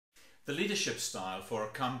The leadership style for a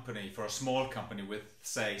company, for a small company with,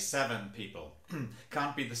 say, 7 people,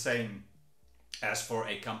 can't be the same as for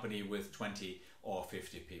a company with 20 or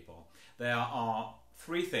 50 people. There are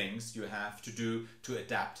 3 things you have to do to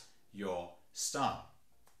adapt your style.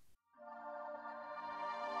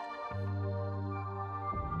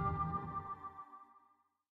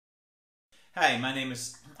 Hey, my name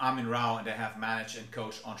is Armin Rau and I have managed and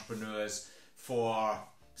coached entrepreneurs for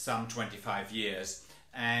some 25 years.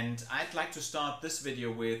 And I'd like to start this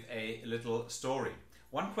video with a little story.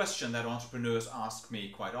 One question that entrepreneurs ask me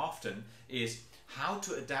quite often is how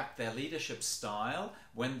to adapt their leadership style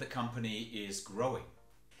when the company is growing.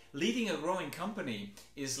 Leading a growing company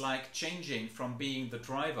is like changing from being the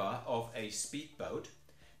driver of a speedboat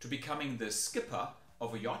to becoming the skipper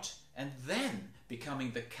of a yacht and then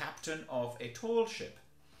becoming the captain of a tall ship.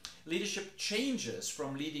 Leadership changes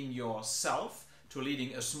from leading yourself to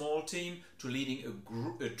leading a small team to leading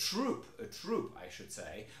a troop, I should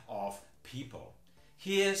say, of people.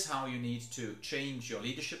 Here's how you need to change your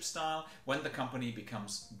leadership style when the company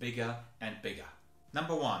becomes bigger and bigger.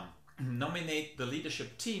 Number 1, nominate the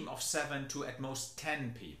leadership team of 7 to at most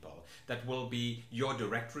 10 people. That will be your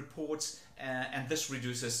direct reports, and this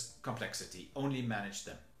reduces complexity. Only manage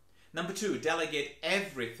them. Number 2, delegate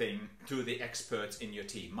everything to the experts in your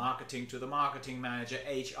team. Marketing to the marketing manager,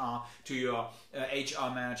 HR to your HR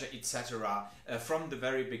manager, etc. From the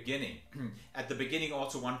very beginning. At the beginning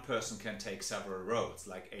also one person can take several roles,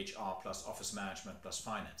 like HR plus office management plus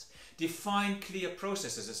finance. Define clear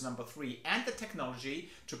processes is number 3, and the technology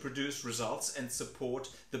to produce results and support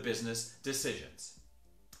the business decisions.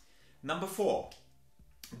 Number 4,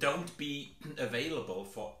 don't be available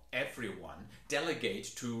for everyone.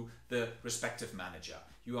 Delegate to the respective manager.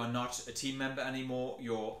 You are not a team member anymore,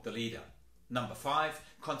 you're the leader. Number 5,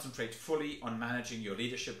 concentrate fully on managing your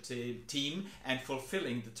leadership team and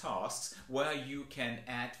fulfilling the tasks where you can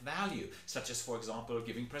add value, such as, for example,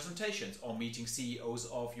 giving presentations or meeting CEOs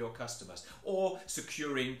of your customers or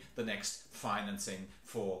securing the next financing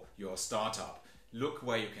for your startup. Look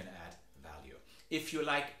where you can add value. If you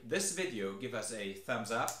like this video, give us a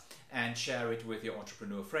thumbs up and share it with your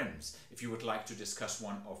entrepreneur friends. If you would like to discuss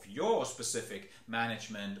one of your specific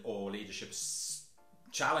management or leadership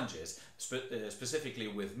challenges, specifically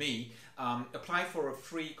with me, apply for a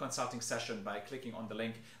free consulting session by clicking on the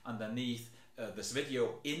link underneath this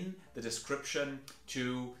video in the description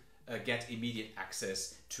to get immediate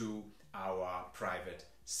access to our private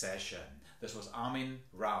session. This was Armin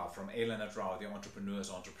Rau from Armin Rau, the entrepreneur's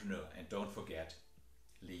entrepreneur. And don't forget,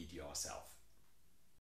 lead yourself.